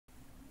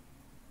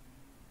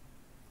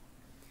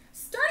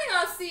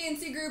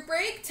CNC group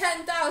break,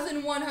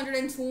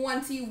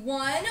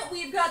 10,121.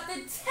 We've got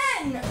the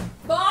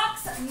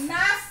 10-box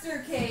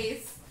master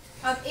case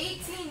of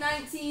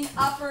 1819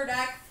 Upper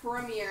Deck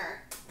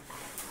Premier.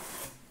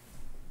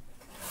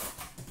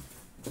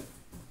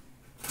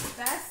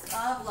 Best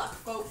of luck,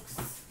 folks.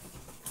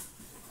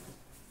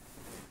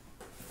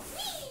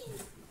 Whee!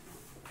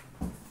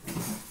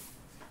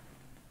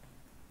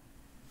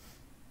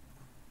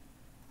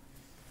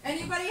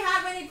 Anybody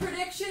have any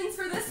predictions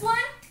for this one?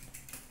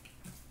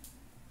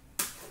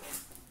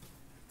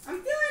 I'm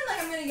feeling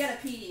like I'm going to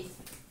get a PD.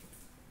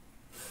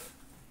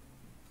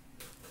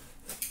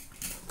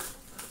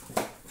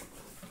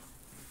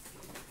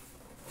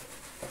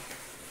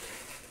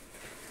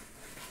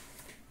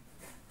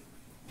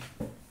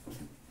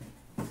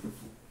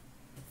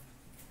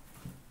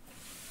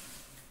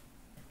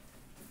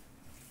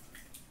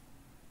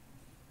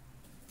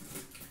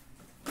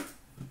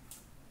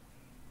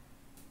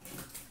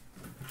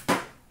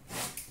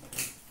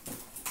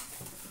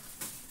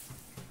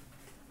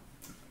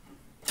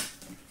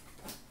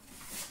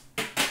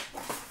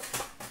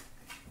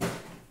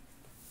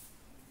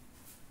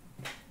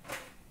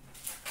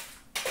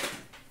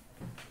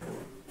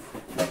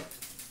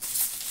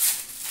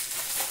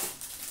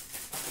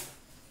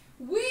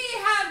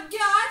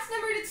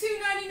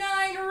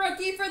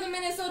 For the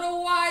Minnesota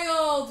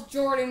Wild,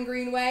 Jordan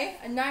Greenway,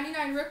 a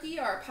 99 rookie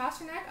or a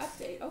Pasternak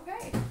update.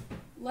 Okay,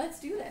 let's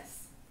do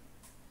this.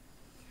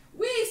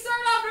 We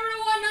start off number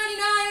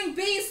 199,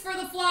 base for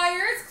the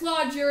Flyers,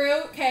 Claude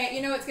Giroux. Okay,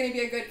 you know it's going to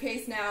be a good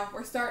case now.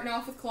 We're starting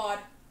off with Claude.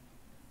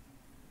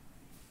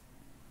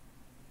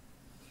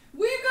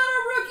 We've got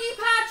a rookie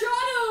patch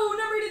auto,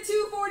 number to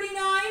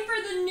 249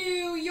 for the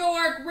New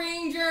York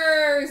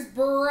Rangers,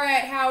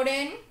 Brett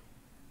Howden.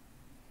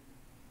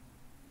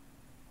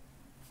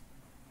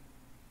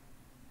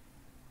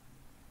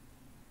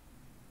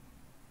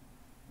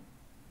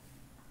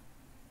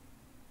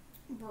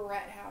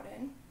 Brett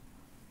Howden.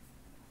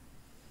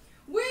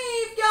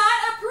 We've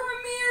got a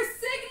Premier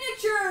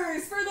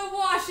Signatures for the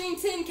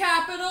Washington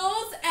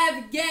Capitals,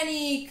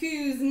 Evgeny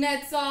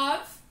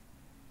Kuznetsov.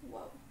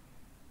 Whoa.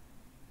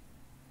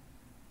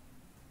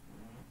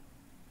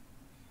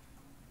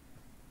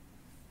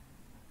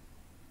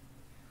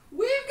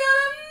 We've got a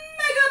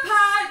Mega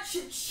Patch,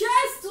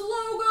 chest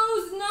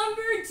logos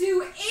numbered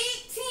to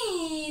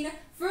 18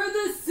 for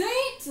the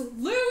St.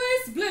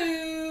 Louis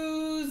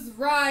Blues,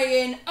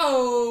 Ryan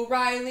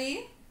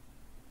O'Reilly.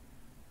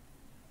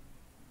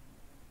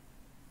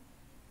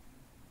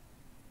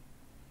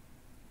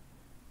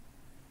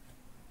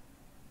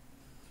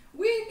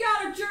 We've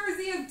got a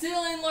jersey of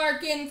Dylan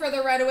Larkin for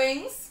the Red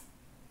Wings.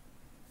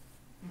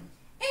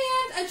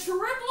 And a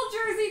triple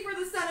jersey for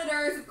the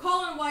Senators of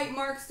Colin White,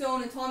 Mark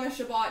Stone, and Thomas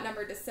Chabot,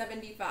 numbered to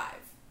 75.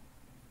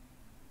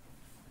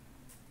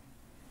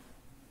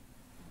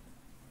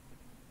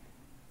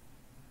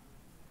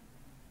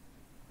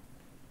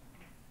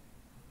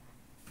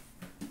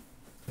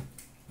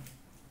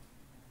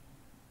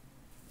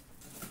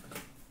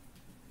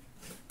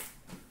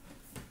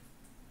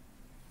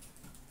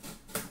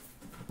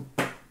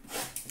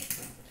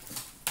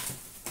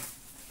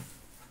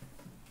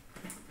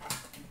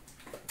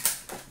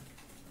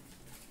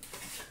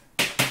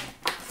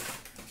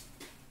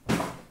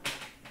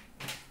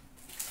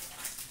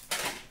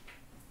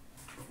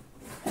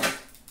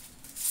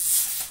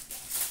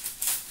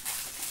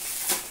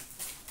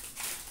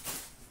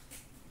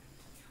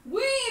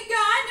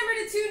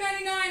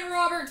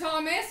 Robert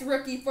Thomas,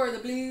 rookie for the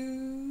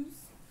Blues.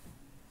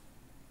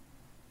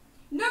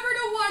 Number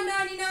to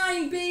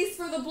 199, base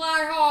for the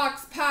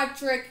Blackhawks,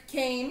 Patrick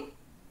Kane.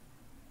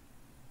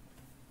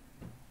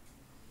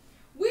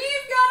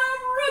 We've got a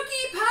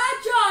rookie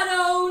patch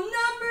auto,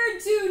 number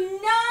to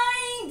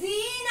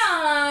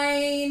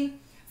 99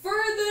 for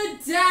the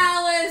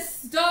Dallas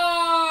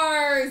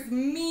Stars,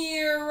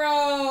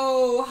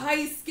 Miro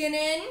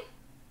Heiskanen.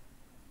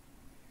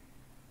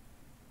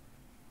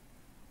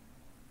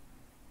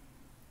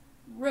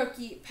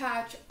 Rookie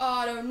patch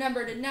auto,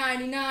 number to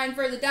 99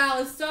 for the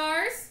Dallas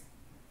Stars.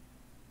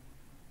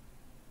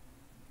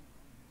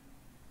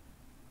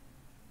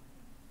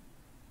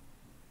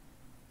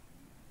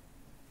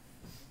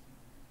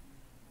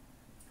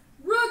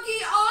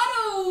 Rookie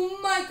auto,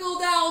 Michael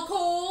Dal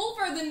Cole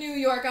for the New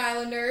York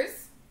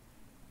Islanders.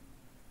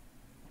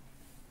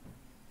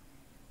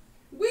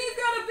 We've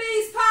got a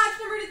base patch,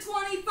 number to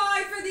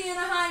 25 for the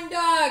Anaheim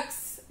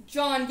Ducks,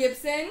 John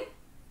Gibson.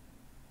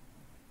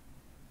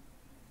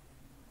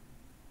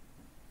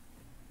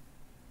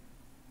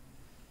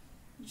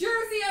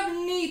 Jersey of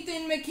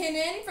Nathan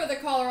McKinnon for the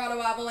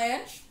Colorado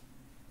Avalanche.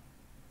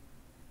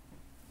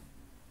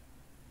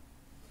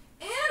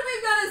 And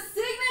we've got a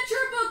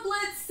signature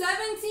booklet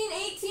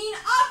 17-18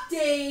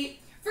 update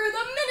for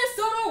the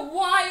Minnesota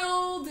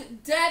Wild,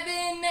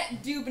 Devin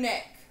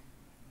Dubnyk.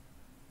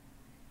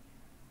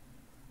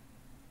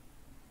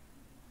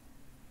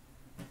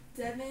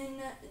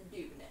 Devin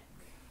Dubnyk.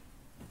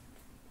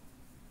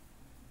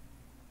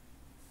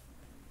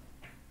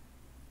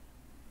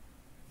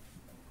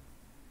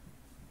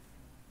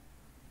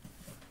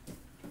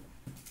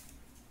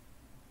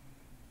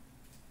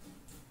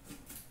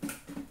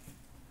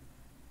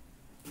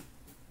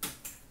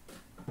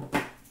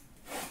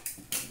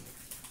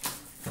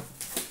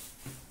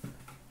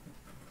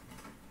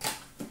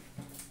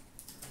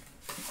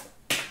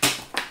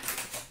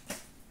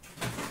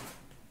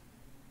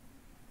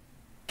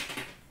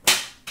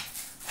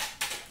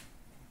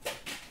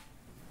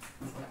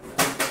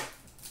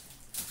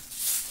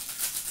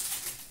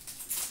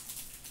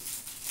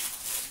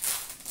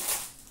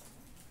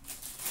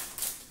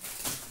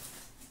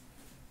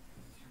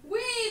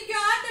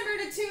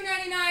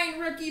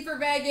 rookie for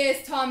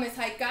Vegas, Thomas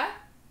Heika.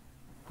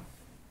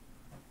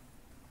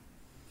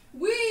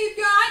 We've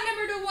got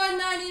number to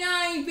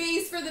 199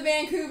 base for the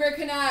Vancouver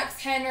Canucks,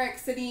 Henrik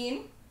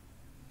Sedin.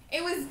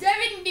 It was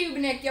Devin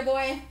Dubnyk, ya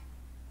boy.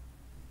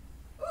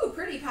 Ooh,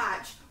 pretty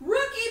patch.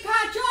 Rookie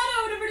patch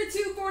auto, number to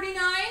 249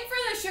 for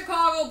the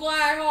Chicago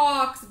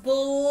Blackhawks,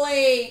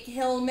 Blake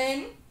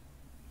Hillman.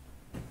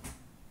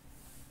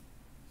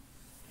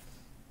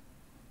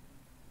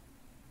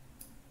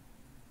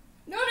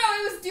 No,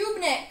 it was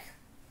Dubnyk.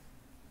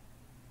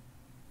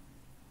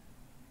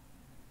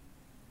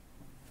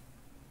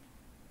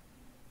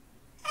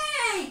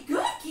 Hey,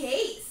 good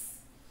case.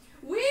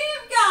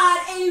 We've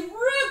got a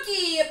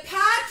rookie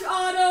patch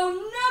auto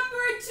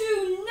number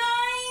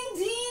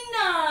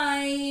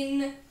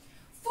 299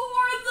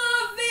 for the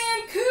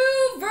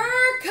Vancouver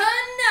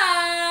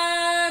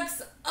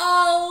Canucks,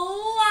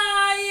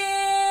 Elias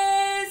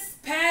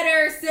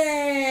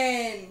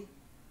Pettersson.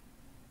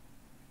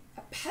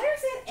 A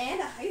Pettersson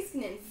and a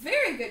Heiskanen.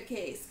 Very good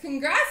case.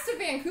 Congrats to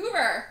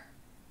Vancouver.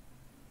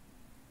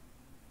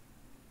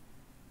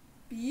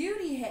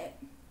 Beauty hit.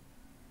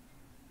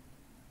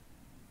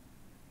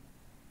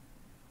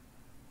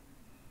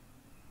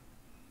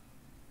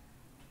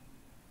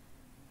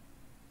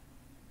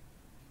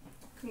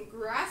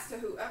 Congrats to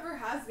whoever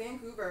has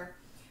Vancouver.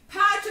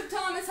 Patch of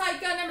Thomas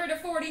Heika, number to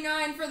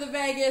 49 for the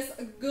Vegas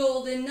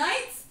Golden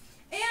Knights.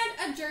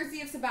 And a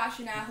jersey of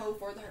Sebastian Aho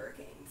for the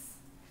Hurricanes.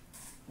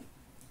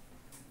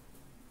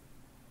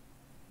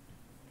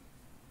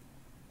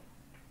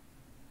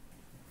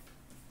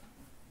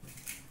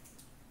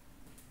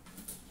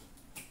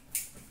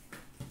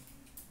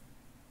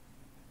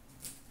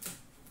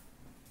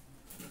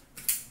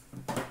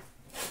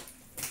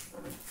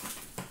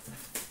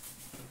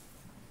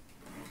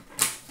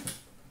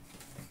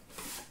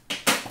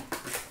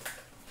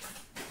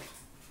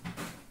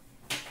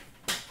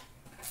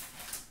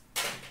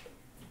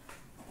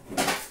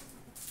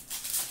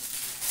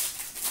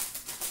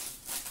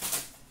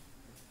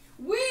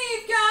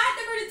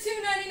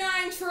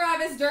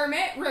 Travis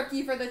Dermott,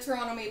 rookie for the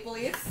Toronto Maple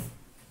Leafs.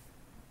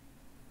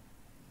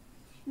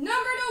 Number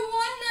to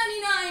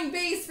 199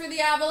 base for the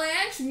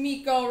Avalanche,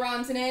 Mikko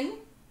Rantanen.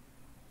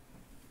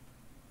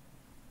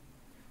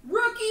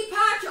 Rookie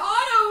patch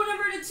auto,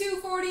 number to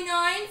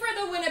 249 for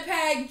the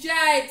Winnipeg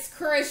Jets,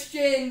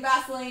 Christian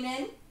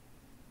Vasilinen.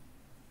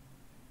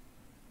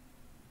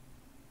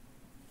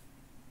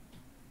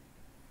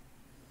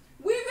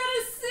 We've got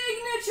a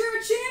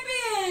signature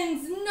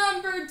champions,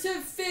 number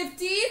to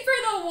 50 for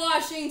the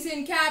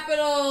Washington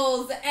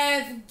Capitals,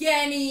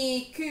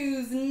 Evgeny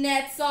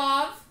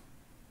Kuznetsov.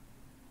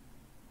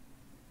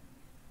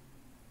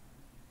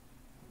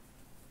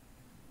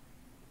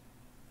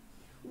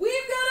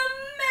 We've got a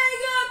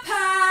mega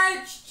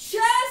patch,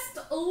 chest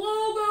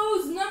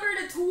logos, number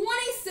to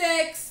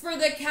 26 for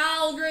the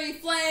Calgary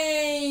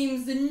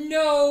Flames,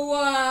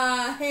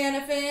 Noah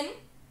Hanifin.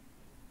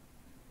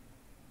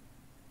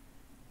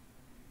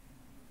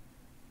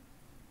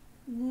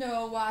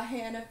 Noah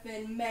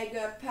Hanifin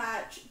mega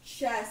patch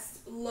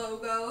chest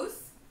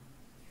logos.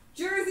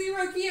 Jersey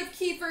rookie of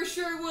Kiefer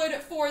Sherwood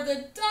for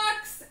the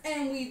Ducks.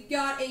 And we've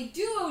got a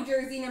duo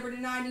jersey number to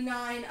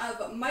 99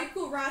 of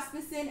Michael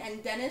Rasmussen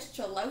and Dennis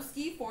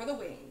Cholowski for the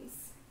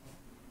Wings.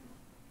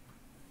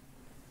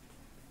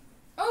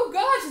 Oh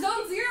gosh,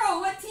 zone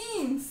 0. What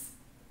teams?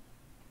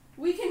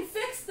 We can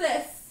fix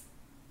this.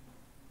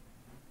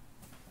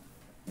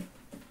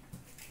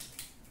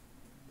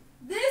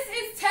 This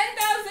is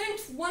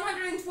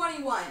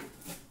 10,121.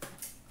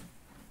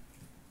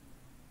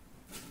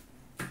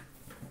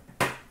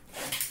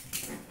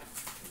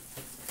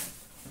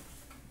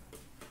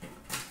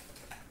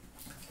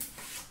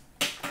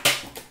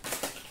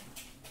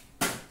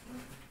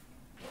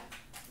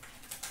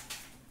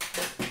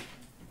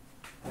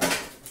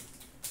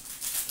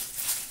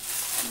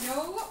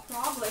 No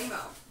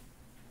problemo.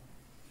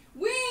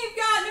 We've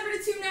got number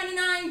to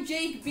 299,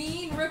 Jake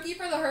Bean, rookie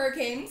for the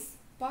Hurricanes.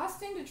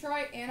 Boston,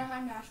 Detroit,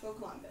 Anaheim, Nashville,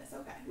 Columbus.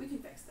 Okay, we can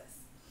fix this.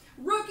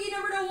 Rookie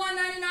number to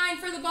 199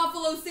 for the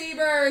Buffalo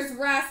Sabres,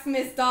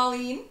 Rasmus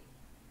Dahlin.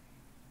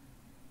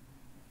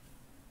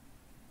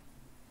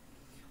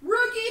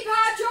 Rookie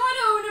patch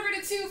auto number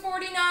to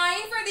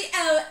 249 for the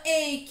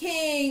LA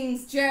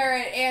Kings,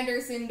 Jarrett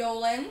Anderson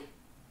Dolan.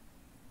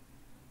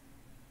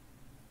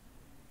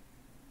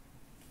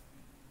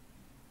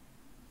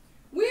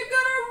 We've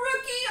got a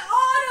rookie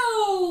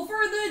auto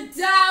for the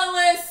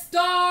Dallas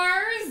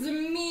Stars,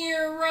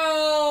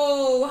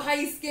 Miro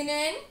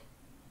Heiskanen.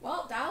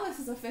 Well, Dallas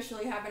is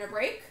officially having a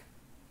break.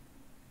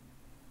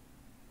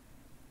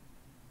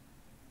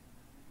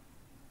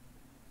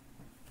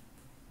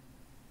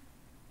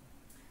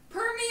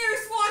 Premier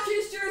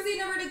Swatches jersey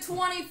number to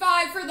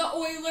 25 for the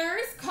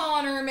Oilers,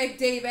 Connor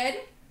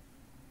McDavid.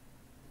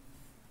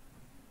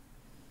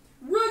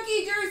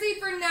 Rookie jersey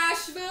for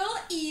Nashville,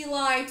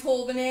 Eli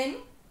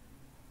Tolvanen.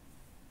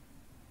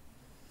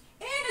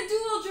 And a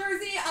dual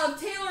jersey of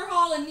Taylor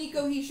Hall and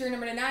Nico Hischier,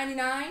 number to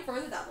 99 for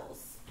the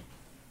Devils.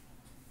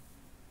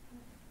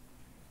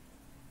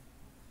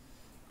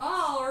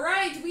 All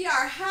right, we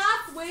are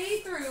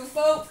halfway through,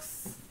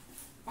 folks.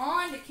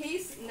 On to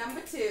case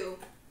number 2.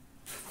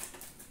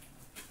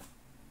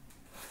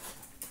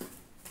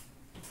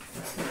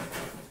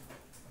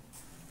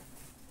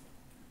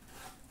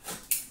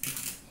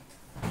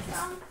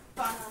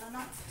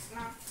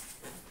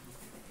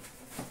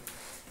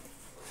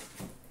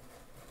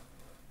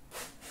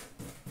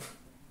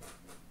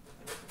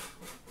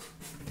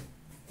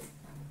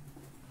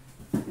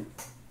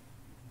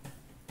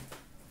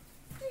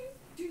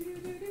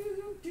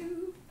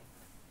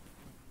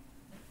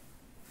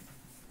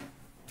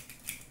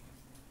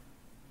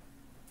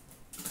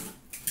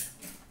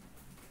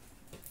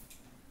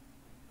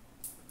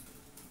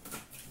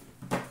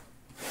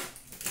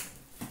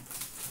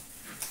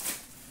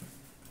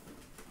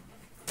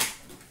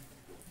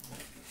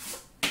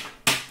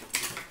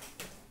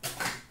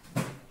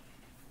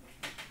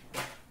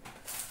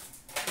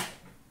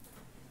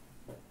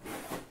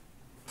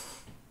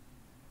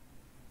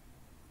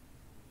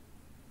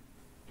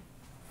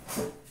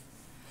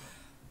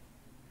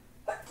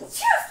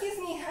 Excuse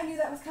me, I knew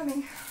that was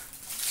coming.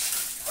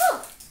 Whew.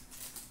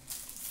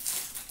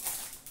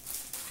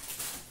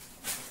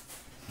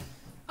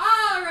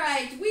 All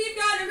right, we've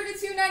got number to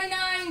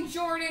 299,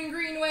 Jordan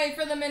Greenway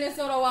for the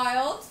Minnesota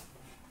Wild.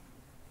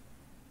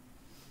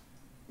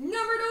 Number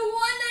to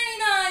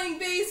 199,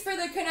 base for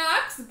the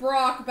Canucks,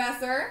 Brock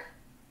Besser.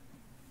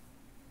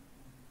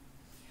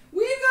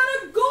 We've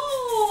got a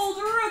gold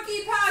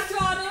rookie patch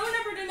auto,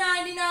 number to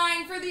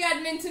 99 for the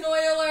Edmonton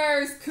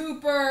Oilers,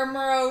 Cooper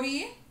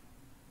Marody.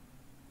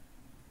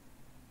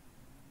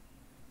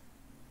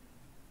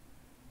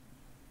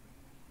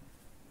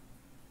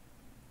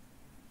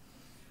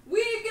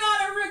 We've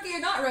got a rookie,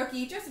 not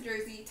rookie, just a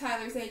jersey,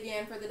 Tyler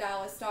Seguin for the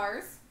Dallas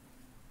Stars.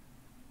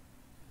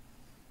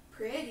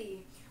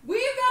 Pretty.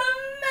 We've got a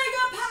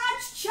mega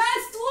patch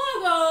chest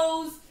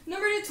logos,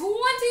 number to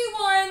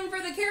 21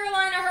 for the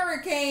Carolina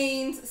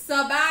Hurricanes,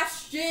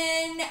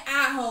 Sebastian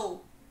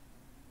Aho.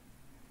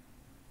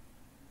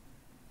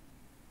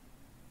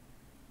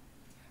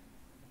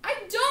 I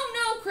don't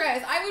know,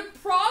 Chris. I would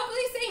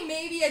probably say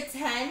maybe a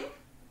 10,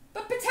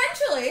 but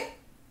potentially.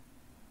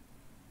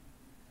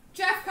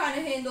 Jeff kind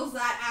of handles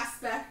that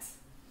aspect.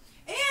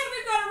 And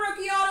we've got a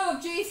rookie auto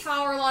of Jace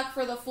Howerluck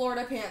for the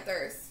Florida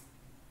Panthers.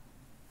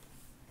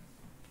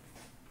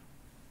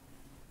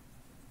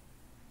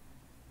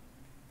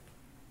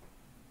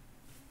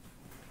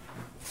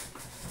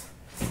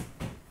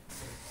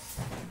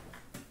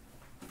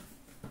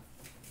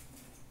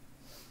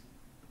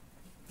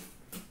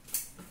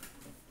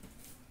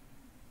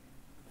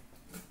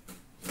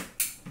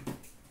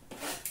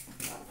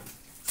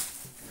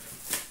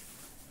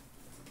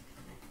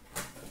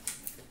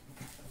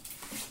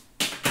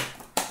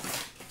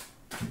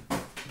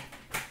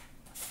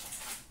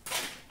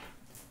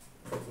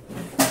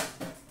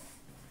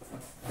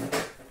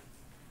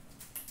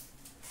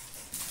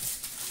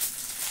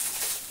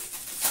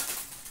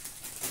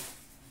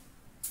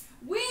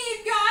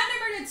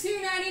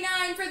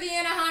 For the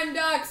Anaheim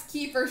Ducks,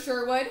 Kiefer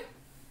Sherwood.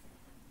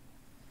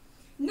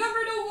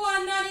 Number to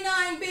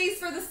 199, base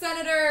for the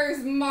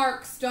Senators,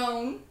 Mark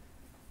Stone.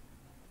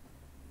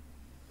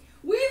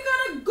 We've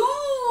got a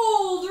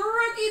gold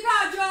rookie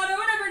patch auto,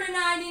 number to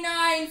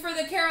 99 for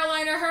the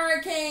Carolina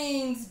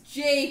Hurricanes,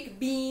 Jake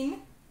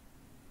Bean.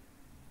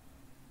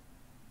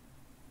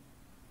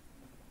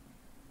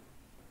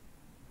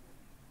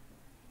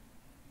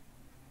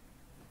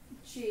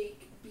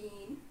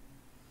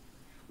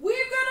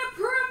 We've got a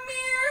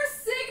Premier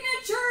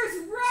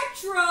Signatures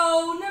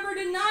Retro, number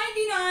to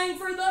 99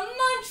 for the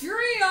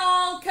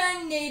Montreal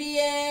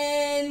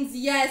Canadiens.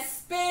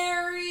 Yes,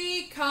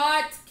 Barry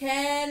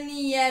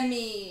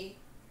Kotkaniemi.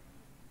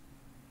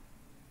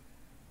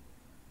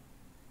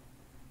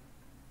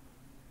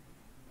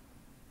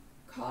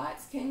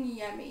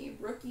 Kotkaniemi,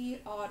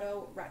 rookie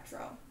auto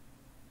retro.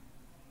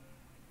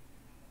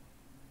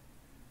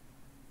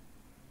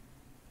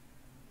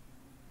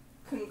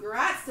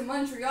 Congrats to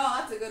Montreal,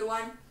 that's a good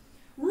one.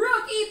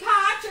 Rookie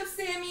patch of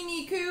Sami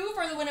Niku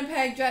for the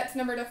Winnipeg Jets,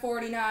 number to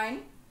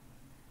 49.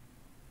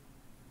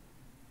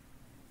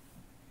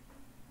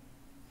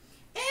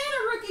 And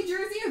a rookie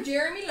jersey of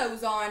Jeremy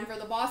Lauzon for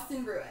the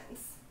Boston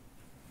Bruins.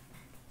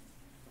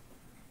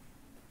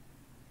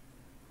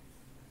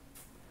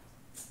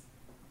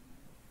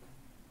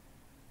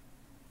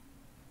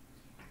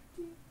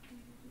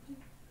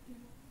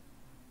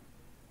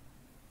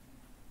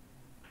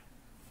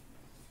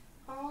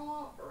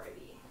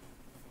 Alrighty.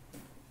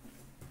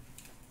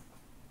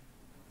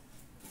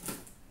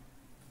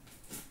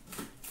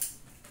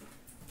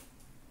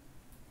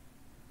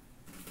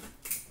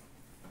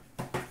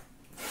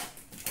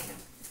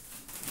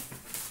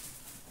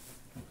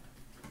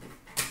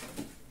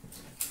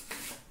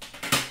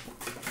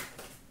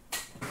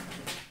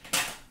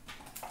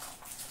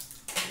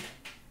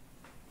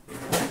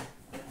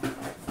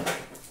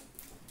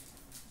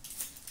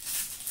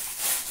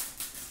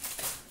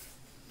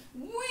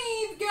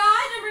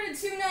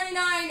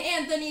 $2.99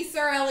 Anthony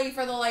Cirelli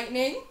for the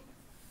Lightning.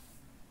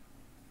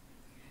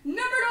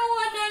 Number to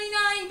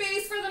 199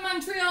 base for the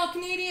Montreal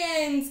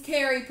Canadiens,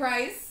 Carey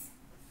Price.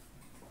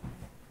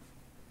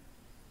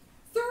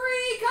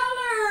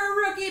 3-color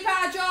rookie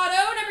patch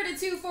auto, number to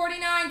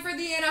 249 for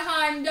the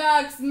Anaheim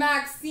Ducks,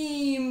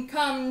 Maxime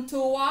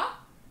Comtois.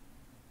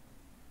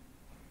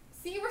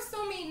 See, we're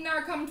still meeting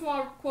our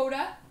Comtois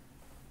quota.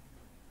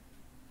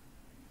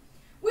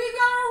 We've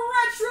got a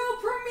retro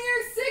premier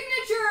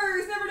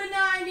signatures, number to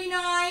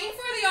 99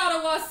 for the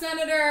Ottawa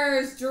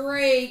Senators,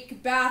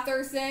 Drake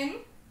Batherson.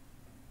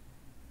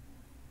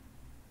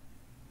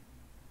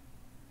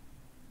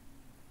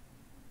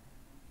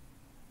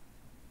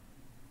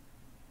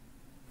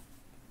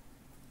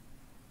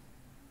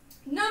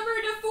 Number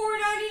to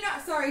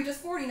 499, sorry,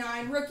 just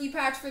 49, rookie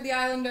patch for the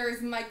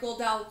Islanders, Michael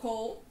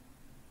Dalcol.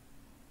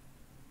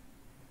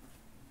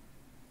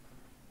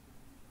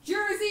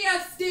 Jersey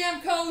of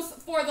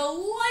Stamkos for the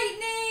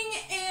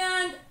Lightning,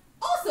 and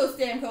also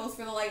Stamkos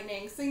for the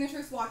Lightning,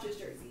 signature swatches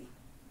jersey.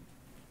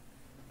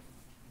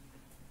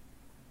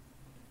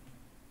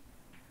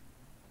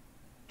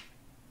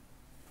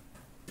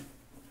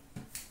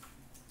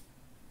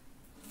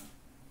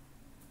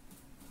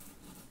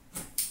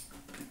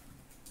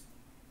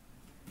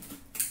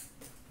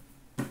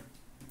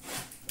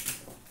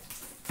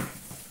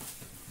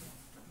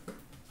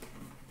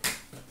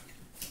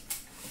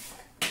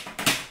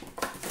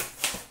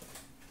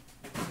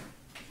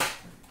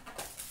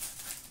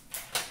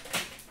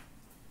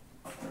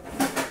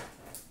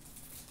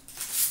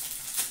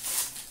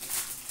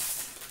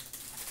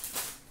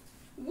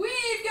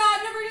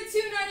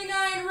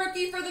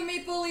 Rookie for the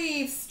Maple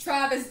Leafs,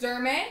 Travis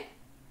Dermott.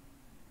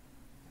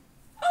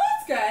 Oh,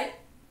 that's good.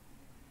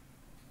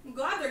 I'm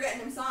glad they're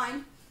getting him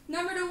signed.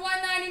 Number to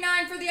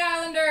 199 for the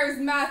Islanders,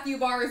 Matthew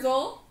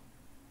Barzal.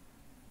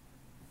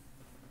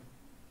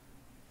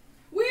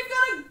 We've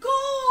got a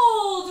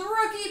gold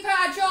rookie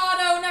patch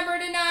auto, number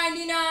to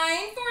 99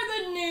 for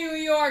the New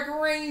York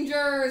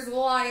Rangers,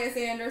 Elias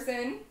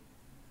Anderson.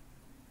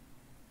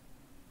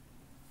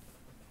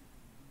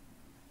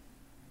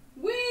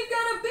 We've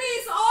got a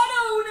base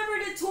auto,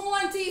 number to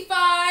 25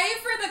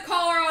 for the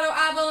Colorado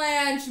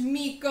Avalanche,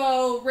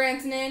 Mikko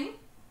Rantanen.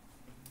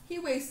 He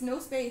wastes no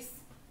space.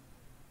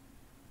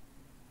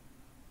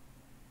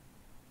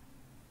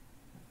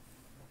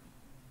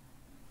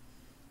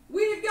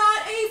 We've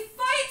got a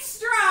fight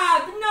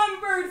strap,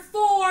 numbered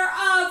 4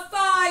 of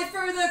 5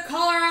 for the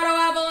Colorado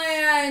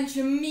Avalanche,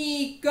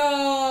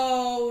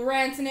 Mikko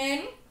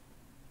Rantanen.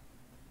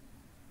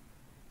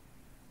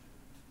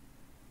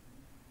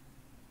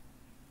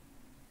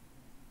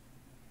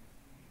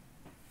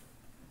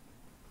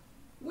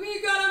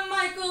 We've got a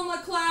Michael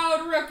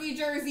McLeod rookie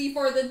jersey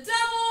for the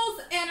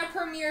Devils and a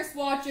Premier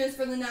swatches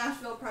for the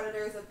Nashville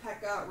Predators of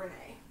Pekka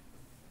Rinne.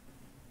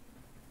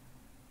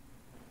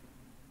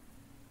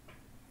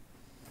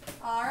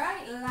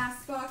 Alright,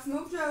 last box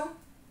mojo.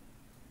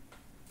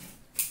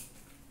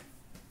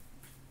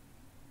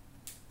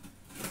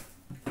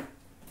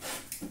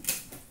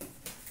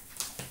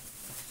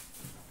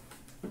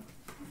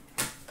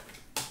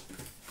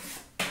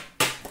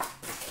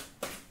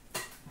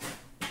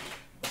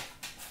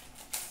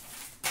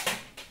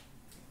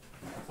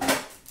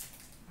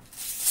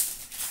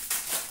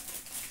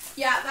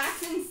 Yeah,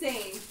 that's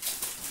insane.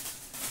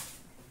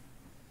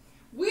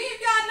 We've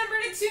got number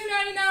to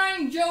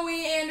 299,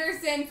 Joey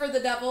Anderson for the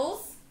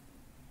Devils.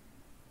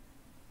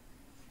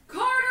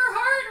 Carter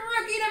Hart,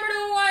 rookie number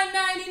to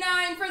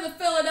 199 for the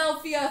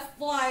Philadelphia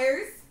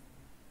Flyers.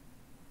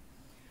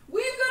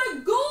 We've got a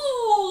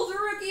gold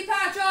rookie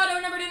patch auto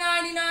number to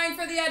 99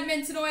 for the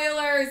Edmonton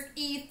Oilers,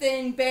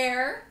 Ethan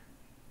Bear.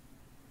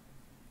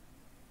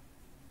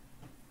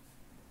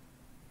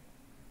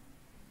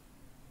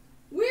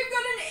 We've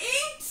got an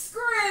ink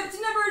script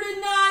number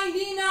to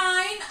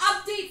 99,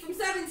 update from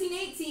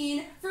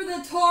 17-18 for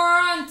the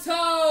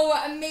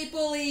Toronto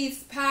Maple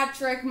Leafs,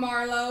 Patrick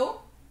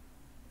Marleau.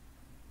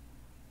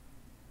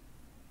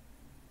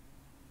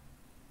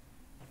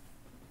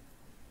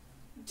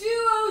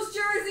 Duos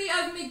jersey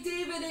of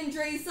McDavid and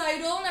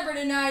Draisaitl, number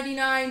to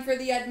 99 for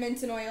the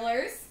Edmonton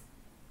Oilers.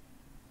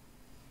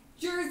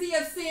 Jersey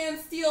of Sam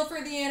Steele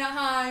for the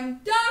Anaheim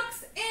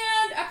Ducks,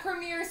 and a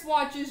Premier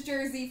Swatches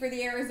jersey for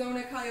the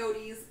Arizona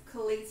Coyotes,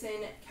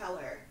 Clayton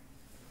Keller.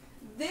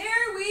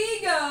 There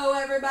we go,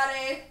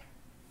 everybody.